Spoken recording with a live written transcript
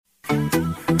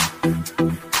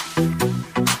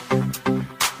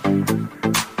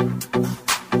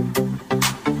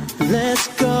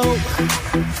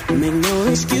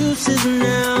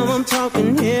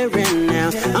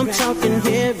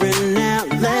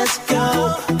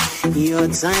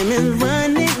time is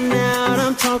running out.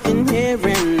 I'm talking here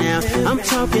and now. I'm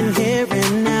talking here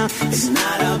and now. It's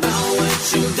not about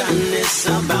what you've done, it's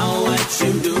about what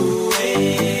you do.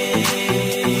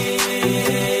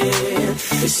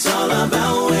 It's all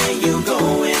about where you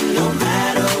going, no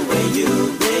matter where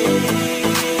you've been.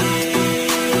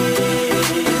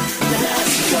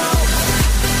 Let's go.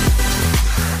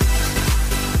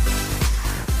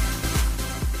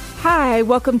 Hi,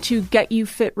 welcome to Get You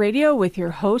Fit Radio with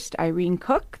your host, Irene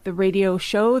Cook, the radio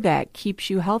show that keeps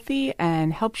you healthy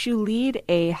and helps you lead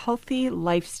a healthy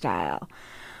lifestyle.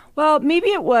 Well, maybe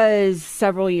it was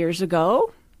several years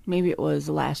ago. Maybe it was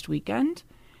last weekend.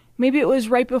 Maybe it was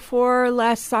right before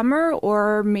last summer,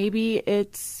 or maybe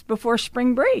it's before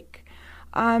spring break.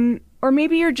 Or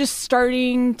maybe you're just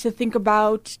starting to think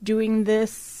about doing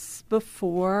this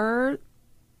before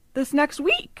this next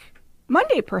week,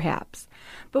 Monday perhaps.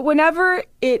 But whenever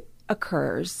it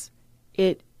occurs,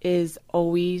 it is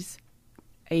always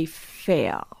a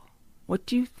fail. What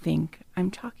do you think I'm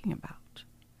talking about?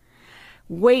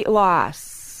 Weight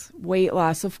loss. Weight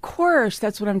loss, of course,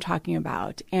 that's what I'm talking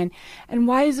about. And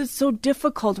why is it so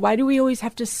difficult? Why do we always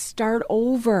have to start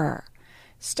over?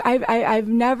 I've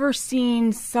never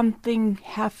seen something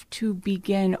have to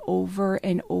begin over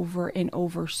and over and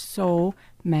over so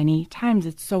many times.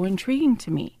 It's so intriguing to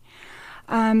me.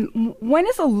 When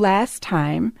is the last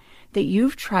time that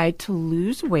you've tried to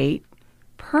lose weight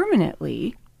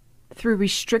permanently through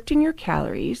restricting your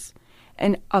calories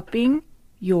and upping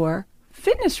your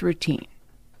fitness routine?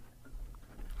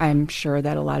 I'm sure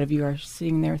that a lot of you are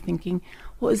sitting there thinking,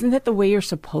 well, isn't that the way you're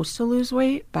supposed to lose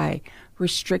weight? By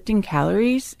restricting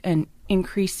calories and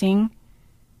increasing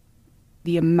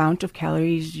the amount of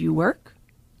calories you work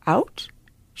out?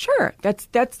 Sure,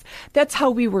 that's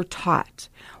how we were taught.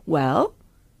 Well,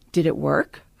 did it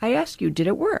work? I ask you, did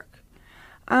it work?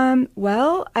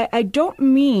 Well, I don't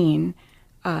mean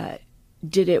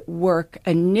did it work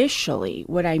initially.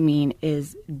 What I mean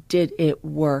is, did it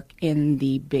work in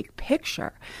the big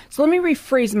picture? So let me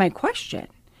rephrase my question.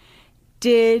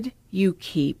 Did you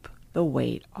keep the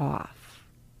weight off?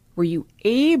 Were you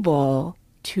able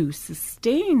to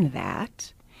sustain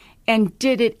that? And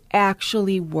did it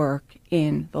actually work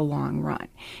in the long run?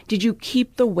 Did you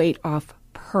keep the weight off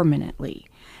permanently?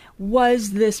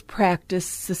 Was this practice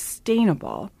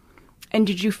sustainable? And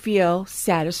did you feel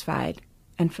satisfied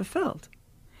and fulfilled?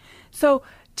 So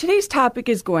today's topic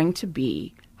is going to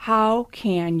be, how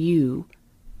can you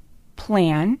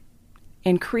plan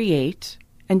and create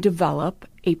and develop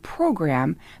a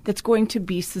program that's going to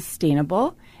be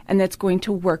sustainable and that's going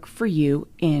to work for you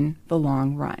in the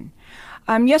long run?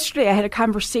 Yesterday, I had a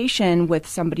conversation with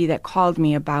somebody that called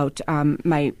me about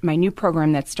my new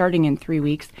program that's starting in 3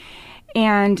 weeks.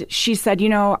 And she said,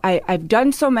 I've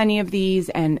done so many of these,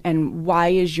 and why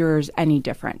is yours any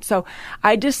different? So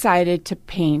I decided to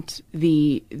paint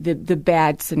the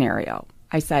bad scenario.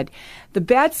 I said, the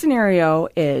bad scenario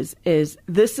is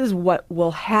this is what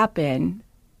will happen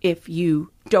if you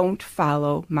don't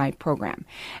follow my program.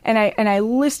 And I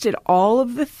listed all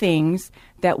of the things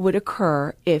that would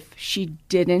occur if she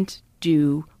didn't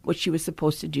do what she was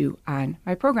supposed to do on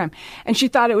my program. And she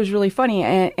thought it was really funny.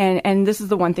 And this is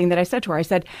the one thing that I said to her. I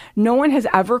said, no one has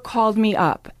ever called me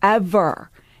up,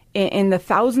 ever, in the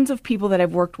thousands of people that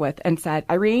I've worked with, and said,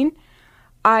 Irene,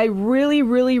 I really,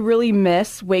 really, really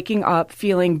miss waking up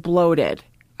feeling bloated.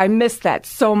 I miss that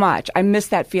so much. I miss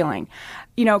that feeling.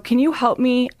 Can you help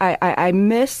me? I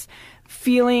miss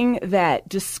feeling that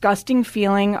disgusting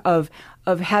feeling of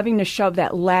having to shove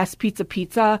that last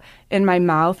pizza in my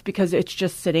mouth because it's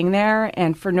just sitting there,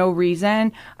 and for no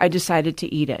reason, I decided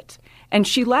to eat it. And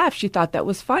she laughed. She thought that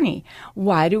was funny.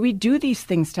 Why do we do these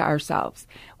things to ourselves?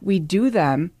 We do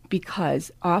them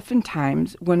because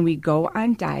oftentimes when we go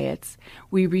on diets,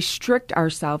 we restrict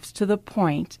ourselves to the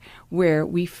point where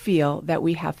we feel that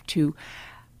we have to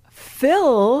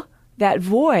fill that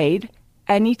void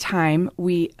anytime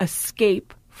we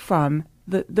escape from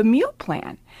the meal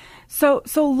plan. So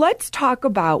let's talk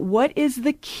about what is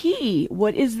the key.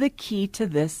 What is the key to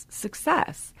this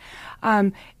success?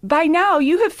 By now,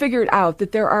 you have figured out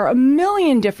that there are a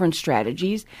million different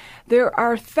strategies. There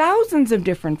are thousands of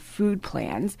different food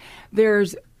plans.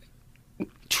 There's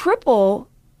triple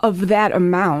of that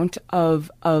amount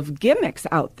of gimmicks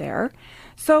out there.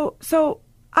 So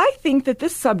I think that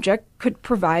this subject could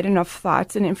provide enough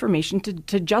thoughts and information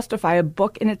to justify a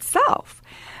book in itself.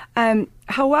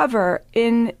 However,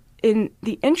 in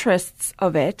the interests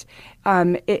of it's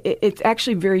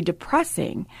actually very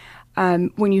depressing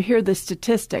when you hear the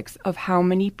statistics of how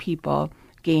many people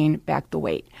gain back the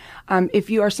weight. If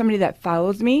you are somebody that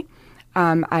follows me,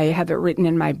 I have it written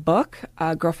in my book,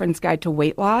 Girlfriend's Guide to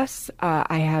Weight Loss.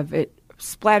 I have it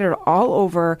splattered all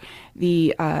over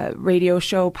the radio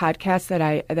show podcast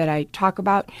that I talk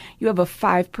about. You have a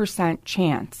 5%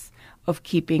 chance of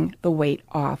keeping the weight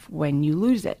off when you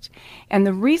lose it. And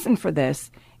the reason for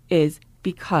this is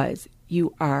because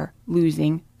you are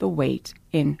losing the weight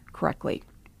incorrectly.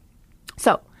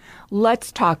 So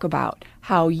let's talk about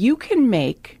how you can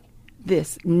make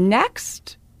this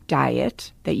next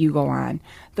diet that you go on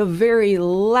the very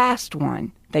last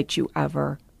one that you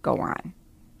ever go on.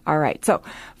 All right, so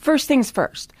first things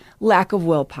first, lack of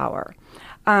willpower.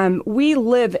 We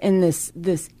live in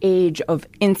this age of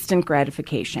instant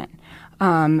gratification.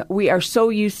 We are so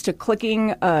used to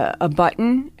clicking a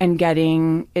button and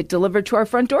getting it delivered to our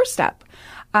front doorstep.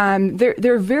 There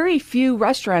are very few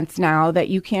restaurants now that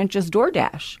you can't just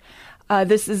DoorDash.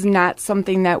 This is not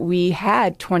something that we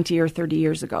had 20 or 30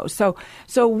 years ago.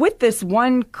 So with this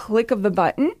one click of the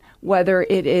button, whether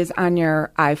it is on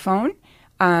your iPhone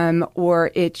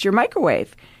or it's your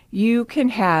microwave, you can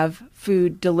have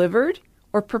food delivered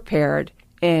or prepared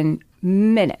in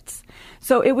minutes.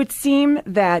 So it would seem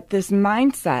that this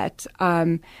mindset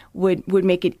would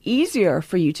make it easier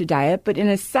for you to diet, but in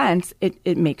a sense,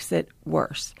 it makes it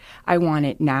worse. I want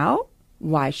it now.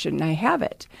 Why shouldn't I have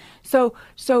it? So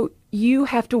you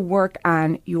have to work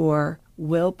on your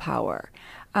willpower.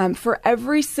 For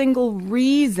every single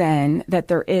reason that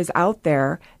there is out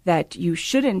there that you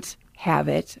shouldn't have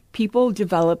it, people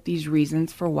develop these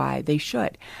reasons for why they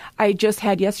should. I just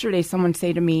had yesterday someone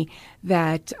say to me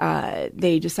that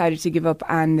they decided to give up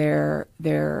on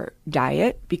their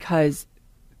diet because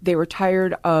they were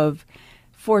tired of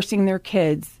forcing their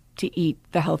kids to eat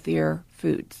the healthier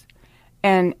foods.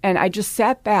 And I just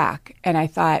sat back and I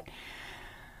thought,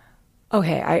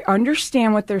 okay, I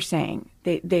understand what they're saying.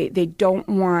 They don't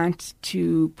want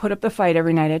to put up the fight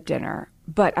every night at dinner.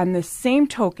 But on the same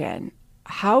token,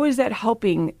 how is that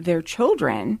helping their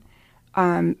children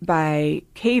by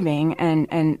caving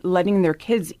and letting their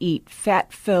kids eat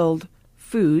fat-filled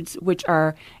foods, which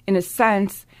are, in a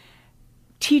sense,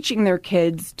 teaching their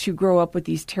kids to grow up with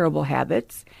these terrible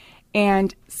habits?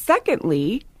 And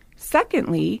secondly,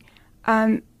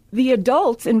 the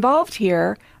adults involved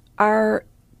here are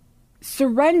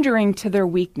surrendering to their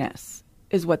weakness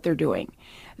is what they're doing.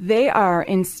 They are,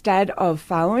 instead of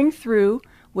following through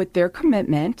with their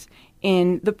commitment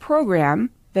in the program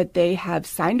that they have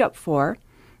signed up for,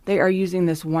 they are using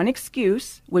this one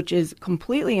excuse, which is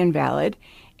completely invalid,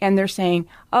 and they're saying,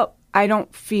 oh, I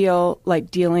don't feel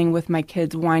like dealing with my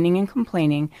kids whining and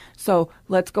complaining, so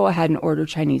let's go ahead and order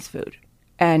Chinese food.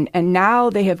 And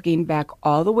now they have gained back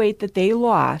all the weight that they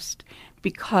lost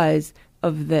because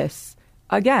of this,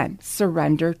 again,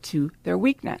 surrender to their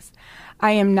weakness.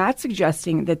 I am not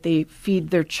suggesting that they feed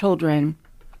their children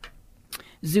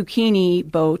zucchini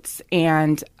boats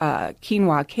and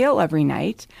quinoa kale every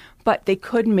night, but they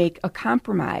could make a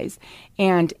compromise,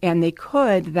 and they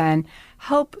could then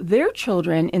help their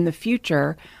children in the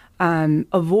future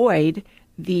avoid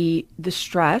the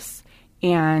stress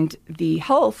and the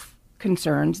health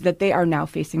concerns that they are now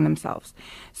facing themselves.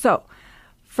 So,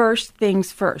 first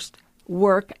things first,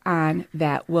 work on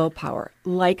that willpower.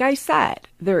 Like I said,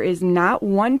 there is not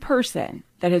one person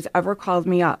that has ever called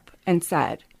me up and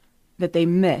said that they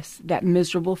miss that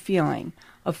miserable feeling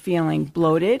of feeling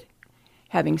bloated,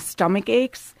 having stomach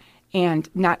aches, and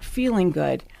not feeling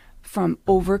good from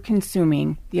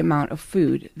over-consuming the amount of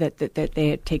food that they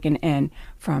had taken in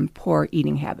from poor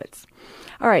eating habits.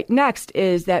 All right, next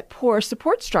is that poor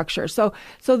support structure. So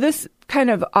this kind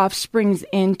of offsprings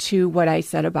into what I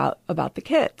said about the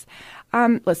kids.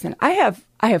 Listen, I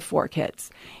have 4 kids,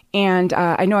 and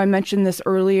I know I mentioned this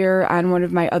earlier on one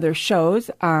of my other shows.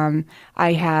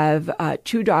 I have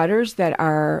 2 daughters that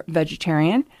are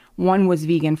vegetarian. One was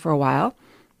vegan for a while.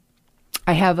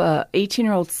 I have a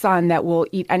 18-year-old son that will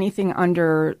eat anything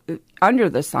under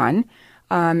the sun,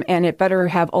 and it better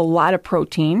have a lot of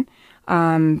protein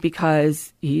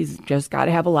because he's just got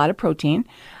to have a lot of protein.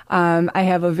 I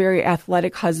have a very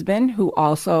athletic husband who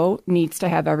also needs to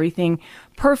have everything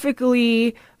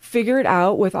perfectly figured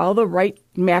out with all the right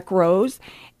macros.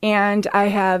 And I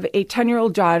have a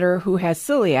 10-year-old daughter who has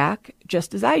celiac,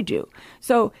 just as I do.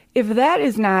 So if that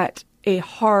is not a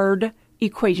hard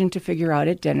equation to figure out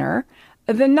at dinner,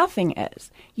 then nothing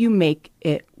is. You make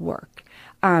it work.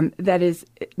 That is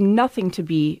nothing to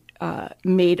be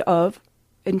made of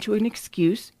into an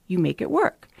excuse. You make it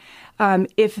work.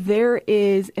 If there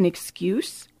is an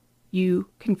excuse, you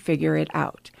can figure it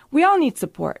out. We all need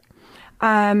support.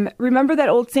 Remember that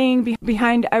old saying,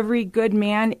 behind every good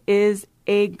man is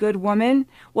a good woman?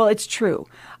 Well, it's true.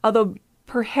 Although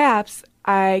perhaps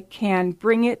I can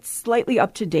bring it slightly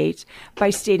up to date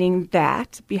by stating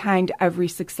that behind every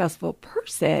successful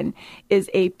person is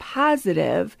a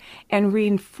positive and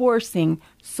reinforcing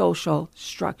social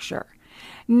structure.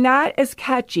 Not as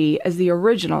catchy as the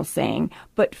original saying,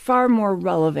 but far more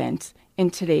relevant in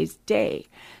today's day.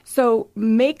 So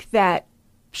make that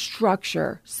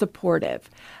structure supportive.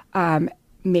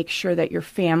 Make sure that your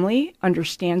family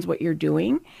understands what you're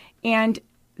doing, and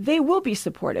they will be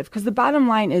supportive, because the bottom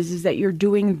line is that you're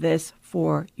doing this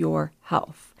for your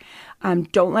health.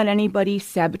 Don't let anybody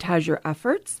sabotage your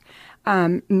efforts.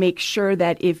 Make sure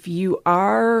that if you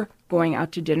are going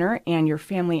out to dinner and your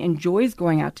family enjoys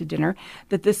going out to dinner,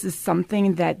 that this is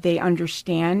something that they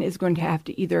understand is going to have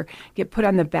to either get put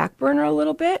on the back burner a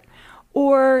little bit,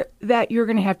 or that you're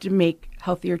going to have to make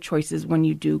healthier choices when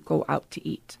you do go out to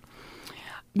eat.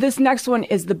 This next one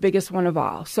is the biggest one of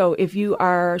all. So if you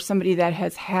are somebody that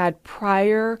has had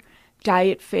prior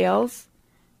diet fails,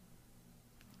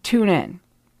 tune in.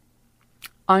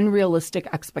 Unrealistic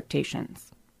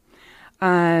expectations.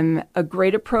 A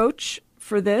great approach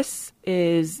for this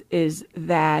is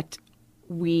that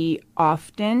we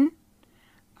often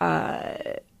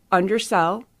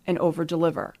undersell and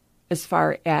overdeliver as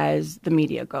far as the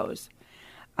media goes.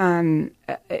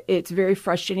 It's very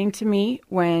frustrating to me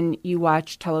when you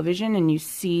watch television and you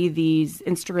see these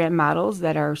Instagram models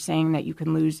that are saying that you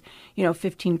can lose,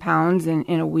 15 pounds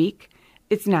in a week.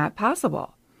 It's not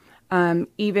possible.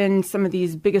 Even some of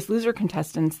these Biggest Loser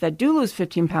contestants that do lose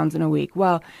 15 pounds in a week,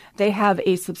 well, they have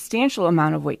a substantial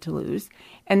amount of weight to lose,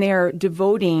 and they are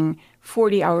devoting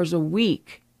 40 hours a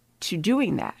week to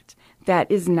doing that.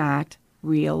 That is not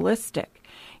realistic.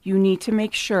 You need to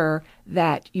make sure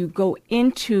that you go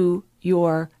into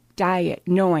your diet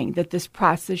knowing that this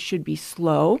process should be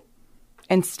slow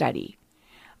and steady.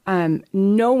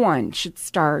 No one should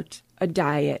start a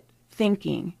diet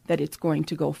thinking that it's going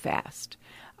to go fast.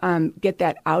 Get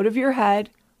that out of your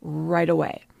head right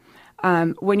away.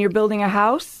 When you're building a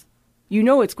house, you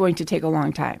know it's going to take a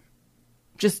long time.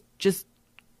 Just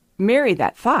marry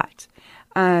that thought.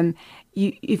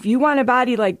 If you want a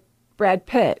body like Brad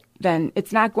Pitt, then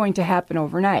it's not going to happen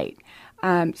overnight.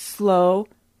 Slow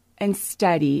and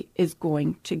steady is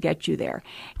going to get you there.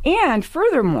 And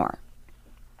furthermore,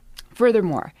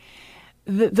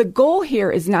 the goal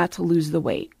here is not to lose the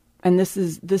weight. And this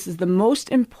is the most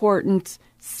important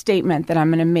statement that I'm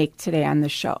going to make today on the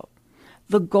show.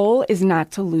 The goal is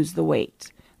not to lose the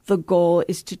weight. The goal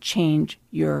is to change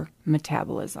your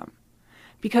metabolism.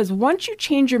 Because once you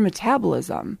change your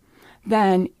metabolism,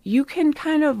 then you can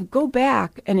kind of go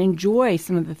back and enjoy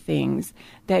some of the things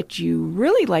that you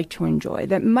really like to enjoy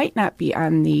that might not be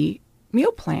on the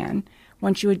meal plan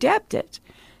once you adapt it.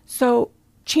 So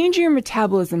changing your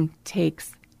metabolism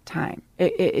takes time.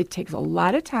 It takes a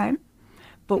lot of time,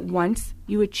 but once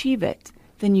you achieve it,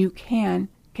 then you can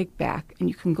kick back and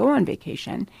you can go on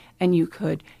vacation and you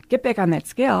could get back on that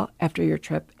scale after your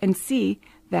trip and see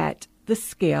that the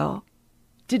scale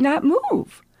did not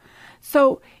move.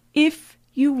 So if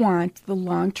you want the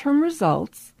long-term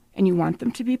results and you want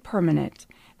them to be permanent,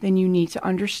 then you need to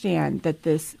understand that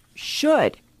this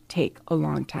should take a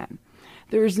long time.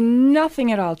 There's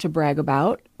nothing at all to brag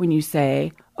about when you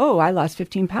say, oh, I lost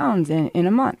 15 pounds in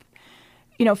a month.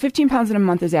 15 pounds in a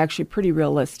month is actually pretty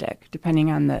realistic, depending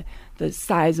on the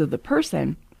size of the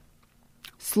person.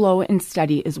 Slow and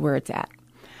steady is where it's at.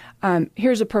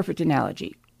 Here's a perfect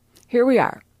analogy. Here we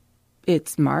are.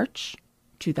 It's March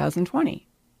 2020.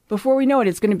 Before we know it,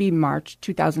 it's going to be March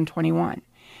 2021.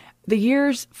 The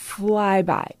years fly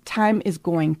by. Time is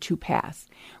going to pass.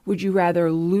 Would you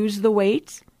rather lose the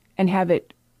weight and have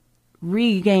it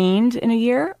regained in a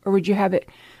year? Or would you have it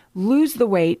lose the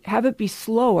weight, have it be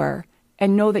slower,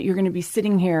 and know that you're going to be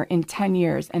sitting here in 10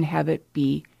 years and have it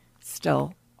be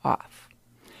still off?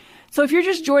 So if you're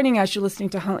just joining us, you're listening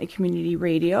to Huntley Community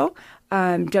Radio,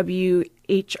 WHRULP,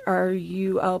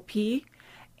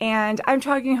 and I'm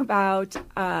talking about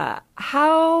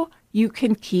how you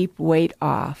can keep weight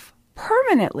off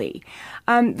permanently.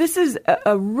 This is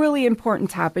a really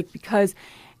important topic because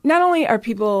not only are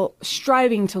people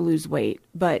striving to lose weight,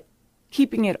 but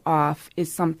keeping it off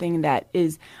is something that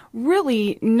is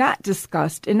really not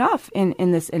discussed enough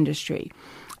in this industry.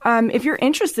 If you're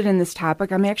interested in this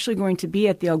topic, I'm actually going to be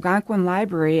at the Algonquin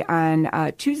Library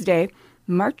on Tuesday,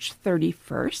 March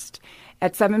 31st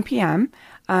at 7 p.m.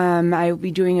 I will be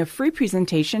doing a free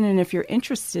presentation, and if you're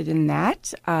interested in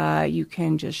that, you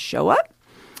can just show up.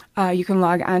 You can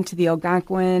log on to the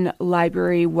Algonquin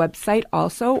Library website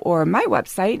also, or my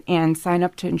website, and sign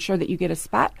up to ensure that you get a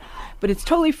spot. But it's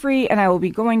totally free, and I will be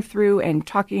going through and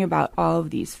talking about all of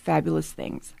these fabulous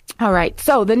things. All right,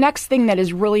 so the next thing that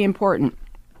is really important,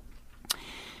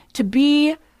 to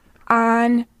be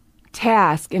on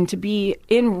task and to be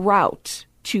en route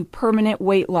to permanent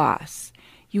weight loss,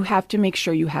 you have to make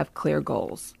sure you have clear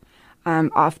goals.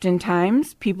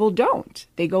 Oftentimes, people don't.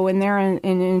 They go in there and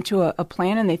into a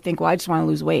plan and they think, well, I just want to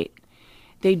lose weight.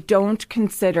 They don't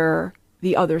consider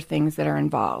the other things that are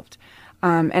involved.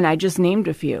 And I just named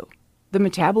a few. The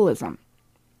metabolism.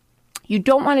 You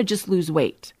don't want to just lose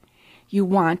weight. You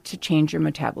want to change your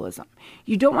metabolism.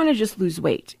 You don't want to just lose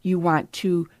weight. You want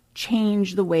to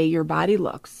change the way your body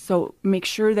looks. So make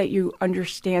sure that you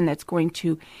understand that's going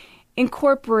to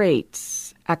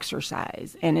incorporate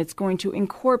exercise, and it's going to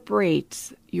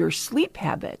incorporate your sleep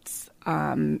habits.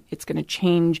 It's going to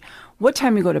change what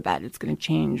time you go to bed. It's going to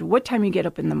change what time you get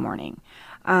up in the morning.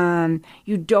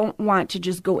 You don't want to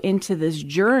just go into this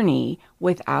journey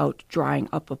without drawing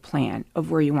up a plan of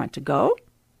where you want to go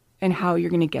and how you're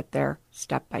going to get there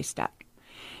step by step.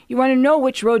 You want to know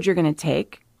which road you're going to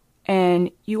take,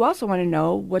 and you also want to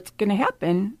know what's going to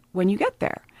happen when you get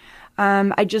there.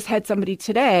 I just had somebody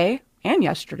today and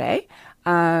yesterday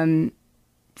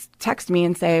text me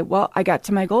and say, well, I got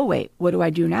to my goal weight. What do I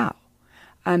do now?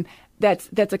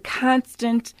 That's a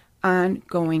constant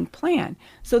ongoing plan.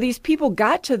 So these people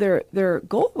got to their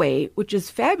goal weight, which is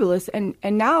fabulous, and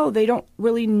now they don't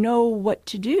really know what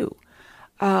to do.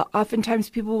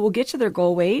 Oftentimes people will get to their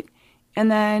goal weight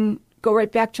and then go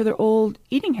right back to their old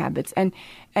eating habits.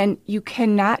 And you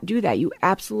cannot do that. You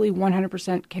absolutely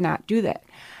 100% cannot do that.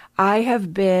 I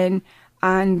have been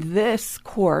on this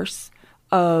course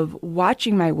of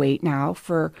watching my weight now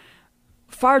for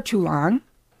far too long,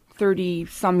 30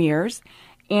 some years,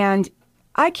 and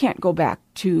I can't go back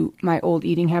to my old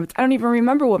eating habits. I don't even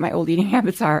remember what my old eating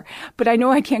habits are, but I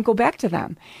know I can't go back to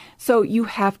them. So you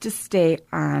have to stay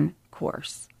on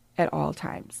course at all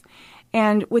times.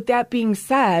 And with that being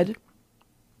said,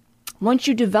 once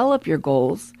you develop your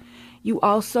goals, you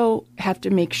also have to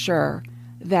make sure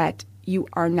that you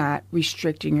are not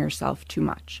restricting yourself too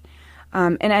much.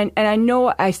 And I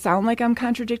know I sound like I'm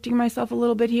contradicting myself a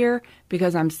little bit here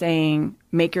because I'm saying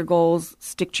make your goals,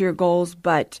 stick to your goals,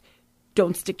 but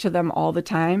don't stick to them all the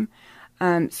time.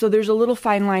 So there's a little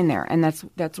fine line there, and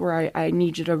that's where I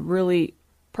need you to really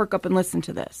perk up and listen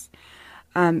to this.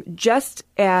 Just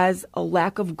as a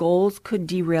lack of goals could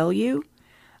derail you,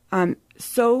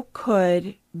 so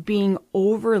could being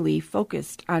overly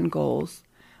focused on goals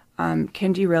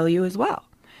can derail you as well.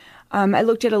 I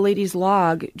looked at a lady's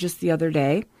log just the other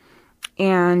day,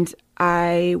 and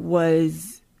I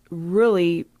was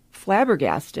really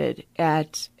flabbergasted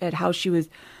at how she was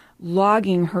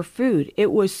logging her food.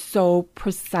 It was so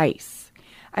precise.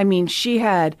 I mean, she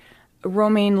had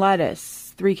romaine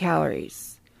lettuce, 3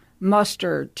 calories,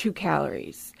 mustard, 2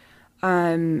 calories.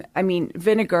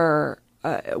 Vinegar,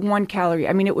 1 calorie.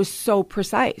 I mean, it was so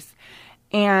precise.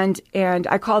 And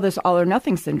I call this all or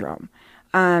nothing syndrome.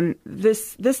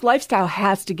 This lifestyle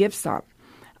has to give some.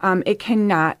 It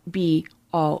cannot be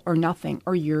all or nothing,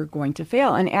 or you're going to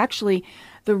fail. And actually,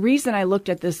 the reason I looked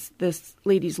at this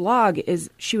lady's log is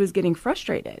she was getting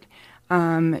frustrated.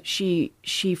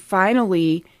 She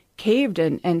finally caved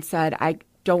and said, I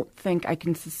don't think I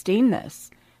can sustain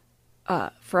this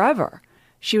forever.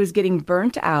 She was getting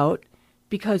burnt out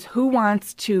because who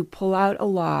wants to pull out a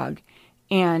log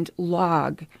and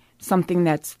log something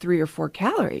that's 3 or 4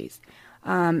 calories?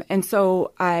 And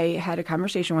so I had a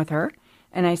conversation with her,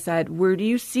 and I said, where do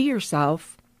you see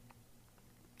yourself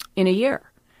in a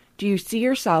year? Do you see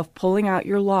yourself pulling out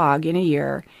your log in a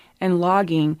year and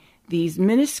logging these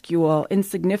minuscule,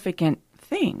 insignificant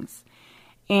things?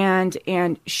 And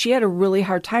she had a really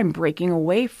hard time breaking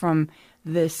away from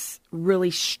this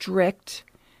really strict,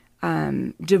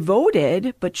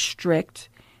 devoted but strict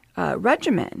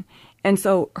regimen. And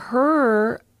so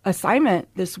her assignment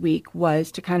this week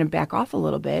was to kind of back off a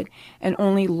little bit and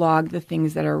only log the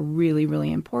things that are really,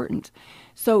 really important.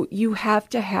 So you have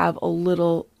to have a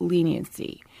little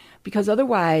leniency, because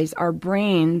otherwise our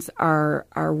brains are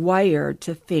wired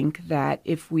to think that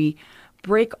if we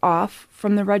break off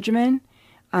from the regimen,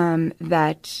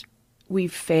 that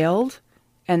we've failed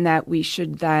and that we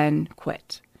should then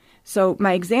quit. So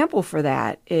my example for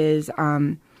that is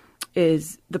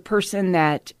the person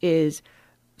that is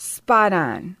spot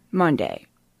on Monday,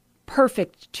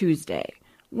 perfect Tuesday,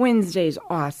 Wednesday's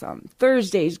awesome,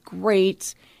 Thursday's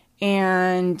great,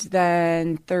 and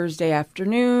then Thursday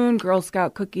afternoon, Girl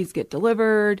Scout cookies get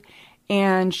delivered,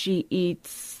 and she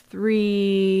eats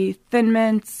 3 Thin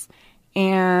Mints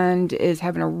and is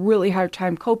having a really hard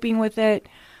time coping with it.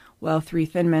 Well, 3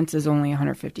 Thin Mints is only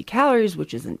 150 calories,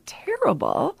 which isn't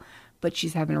terrible, but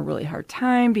she's having a really hard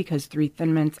time because 3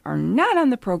 Thin Mints are not on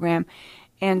the program,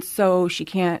 and so she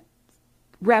can't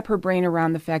wrap her brain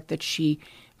around the fact that she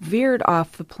veered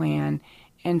off the plan,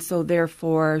 and so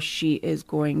therefore she is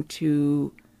going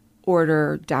to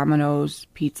order Domino's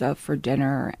pizza for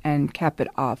dinner and cap it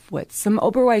off with some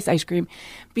Oberweis ice cream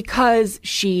because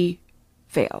she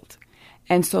failed.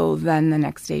 And so then the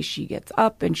next day she gets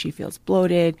up and she feels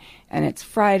bloated, and it's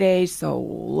Friday, so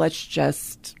let's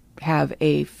just have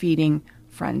a feeding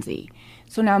frenzy.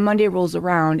 So now Monday rolls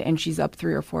around and she's up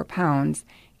 3 or 4 pounds,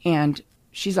 and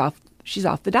she's off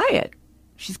the diet.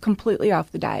 She's completely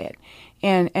off the diet.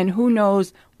 And who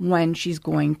knows when she's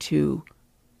going to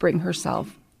bring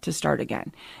herself to start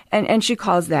again. And she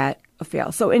calls that a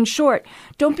fail. So in short,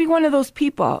 don't be one of those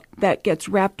people that gets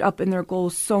wrapped up in their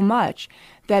goals so much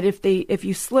that if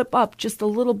you slip up just a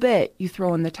little bit, you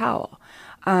throw in the towel.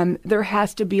 There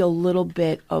has to be a little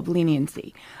bit of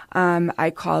leniency.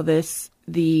 I call this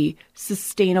the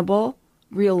sustainable,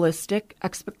 realistic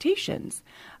expectations.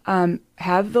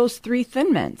 Have those 3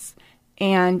 Thin Mints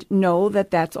and know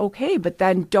that that's okay, but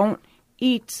then don't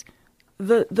eat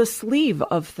the sleeve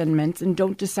of Thin Mints and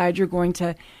don't decide you're going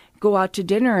to go out to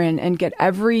dinner and get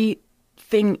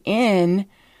everything in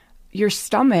your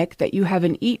stomach that you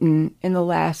haven't eaten in the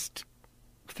last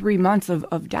 3 months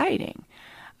of dieting,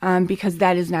 because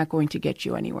that is not going to get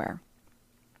you anywhere.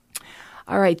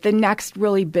 All right, the next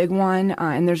really big one,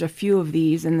 and there's a few of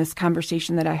these in this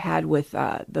conversation that I had with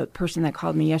the person that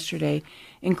called me yesterday,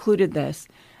 included this,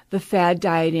 the fad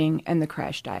dieting and the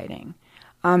crash dieting.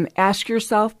 Ask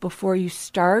yourself before you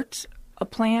start a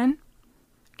plan,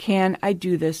 can I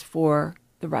do this for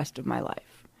the rest of my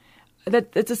life?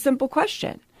 That's a simple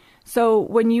question. So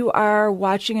when you are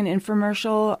watching an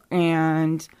infomercial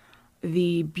and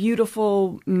the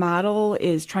beautiful model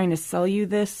is trying to sell you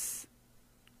this,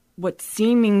 what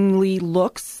seemingly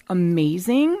looks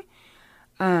amazing,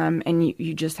 and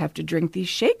you just have to drink these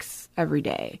shakes every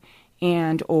day,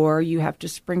 or you have to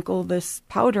sprinkle this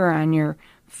powder on your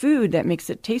food that makes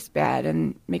it taste bad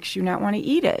and makes you not want to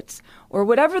eat it, or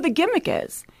whatever the gimmick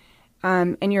is,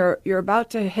 and you're about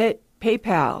to hit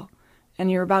PayPal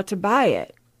and you're about to buy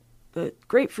it, the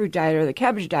grapefruit diet or the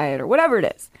cabbage diet or whatever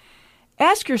it is.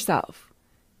 Ask yourself,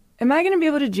 am I going to be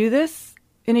able to do this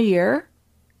in a year?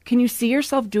 Can you see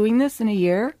yourself doing this in a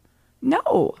year?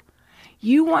 No.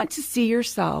 You want to see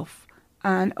yourself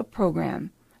on a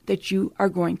program that you are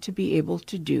going to be able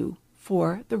to do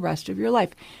for the rest of your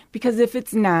life. Because if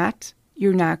it's not,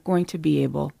 you're not going to be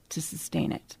able to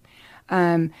sustain it.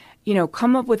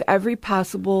 Come up with every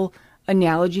possible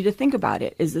analogy to think about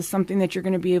it. Is this something that you're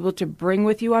going to be able to bring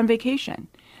with you on vacation?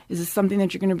 Is this something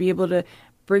that you're going to be able to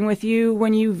bring with you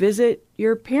when you visit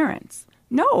your parents?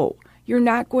 No, you're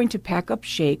not going to pack up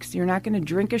shakes. You're not going to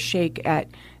drink a shake at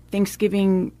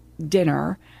Thanksgiving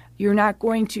dinner. You're not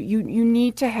going to, you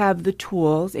need to have the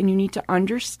tools, and you need to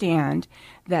understand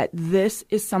that this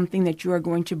is something that you are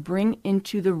going to bring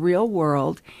into the real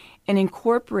world and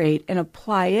incorporate and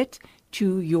apply it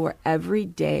to your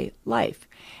everyday life.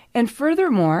 And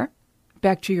furthermore,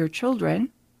 back to your children,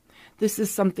 this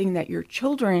is something that your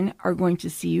children are going to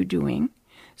see you doing.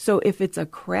 So if it's a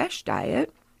crash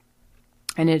diet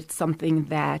and it's something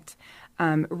that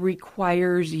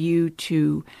requires you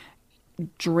to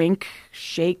drink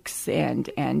shakes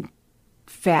and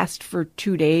fast for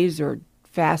 2 days or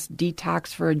fast detox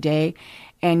for a day,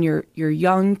 and your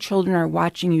young children are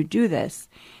watching you do this,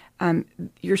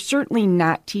 you're certainly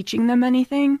not teaching them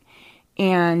anything,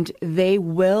 and they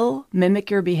will mimic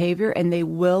your behavior, and they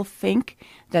will think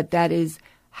that that is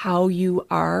how you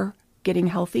are getting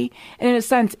healthy. And in a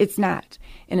sense, it's not.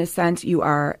 In a sense, you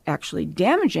are actually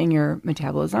damaging your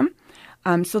metabolism.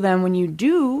 So then when you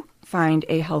do find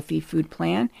a healthy food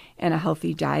plan and a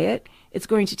healthy diet, it's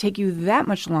going to take you that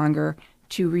much longer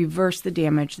to reverse the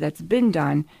damage that's been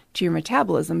done to your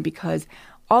metabolism, because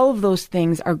all of those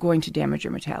things are going to damage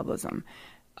your metabolism.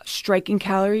 Striking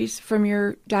calories from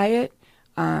your diet,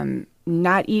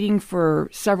 not eating for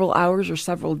several hours or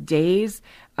several days,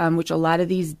 which a lot of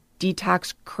these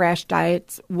detox crash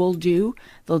diets will do.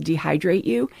 They'll dehydrate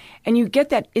you. And you get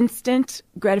that instant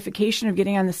gratification of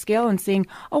getting on the scale and saying,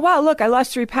 oh, wow, look, I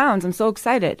lost 3 pounds. I'm so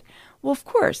excited. Well, of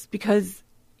course, because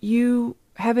you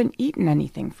haven't eaten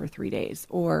anything for 3 days,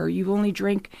 or you've only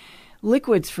drank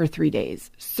liquids for 3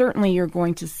 days. Certainly you're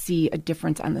going to see a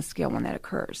difference on the scale when that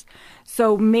occurs.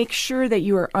 So make sure that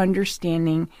you are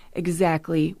understanding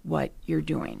exactly what you're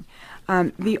doing.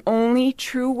 The only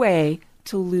true way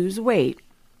to lose weight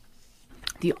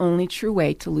The only true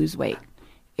way to lose weight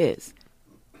is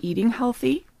eating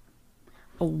healthy,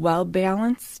 a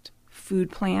well-balanced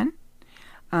food plan,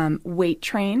 weight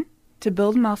train to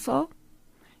build muscle,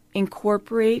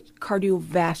 incorporate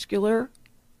cardiovascular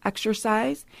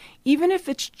exercise, even if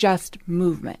it's just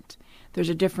movement. There's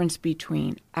a difference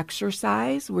between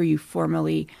exercise, where you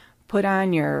formally put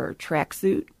on your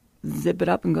tracksuit, zip it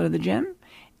up, and go to the gym,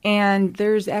 and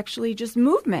there's actually just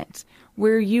movement,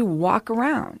 where you walk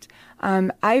around.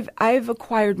 I've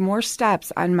acquired more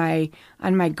steps on my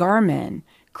Garmin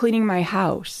cleaning my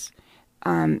house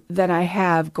than I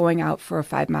have going out for a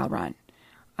 5-mile run.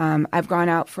 I've gone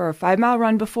out for a 5-mile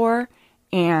run before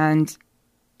and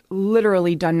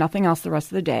literally done nothing else the rest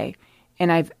of the day,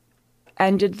 and I've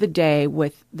ended the day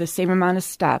with the same amount of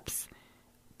steps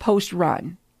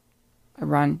post-run. I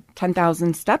run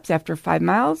 10,000 steps after 5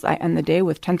 miles. I end the day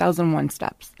with 10,001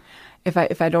 steps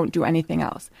if I don't do anything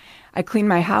else. I clean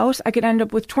my house. I could end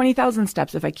up with 20,000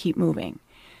 steps if I keep moving.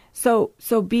 So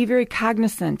be very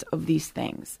cognizant of these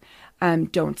things.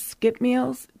 Don't skip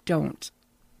meals. Don't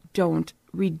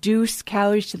reduce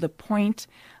calories to the point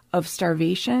of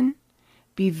starvation.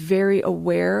 Be very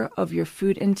aware of your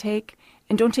food intake,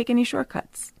 and don't take any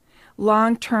shortcuts.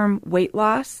 Long-term weight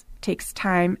loss takes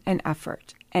time and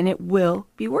effort, and it will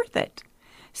be worth it.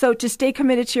 So to stay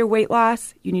committed to your weight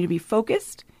loss, you need to be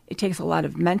focused. It takes a lot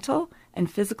of mental and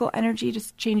physical energy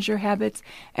to change your habits,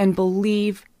 and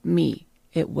believe me,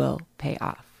 it will pay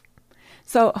off.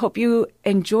 So I hope you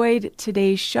enjoyed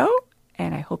today's show,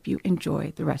 and I hope you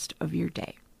enjoy the rest of your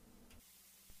day.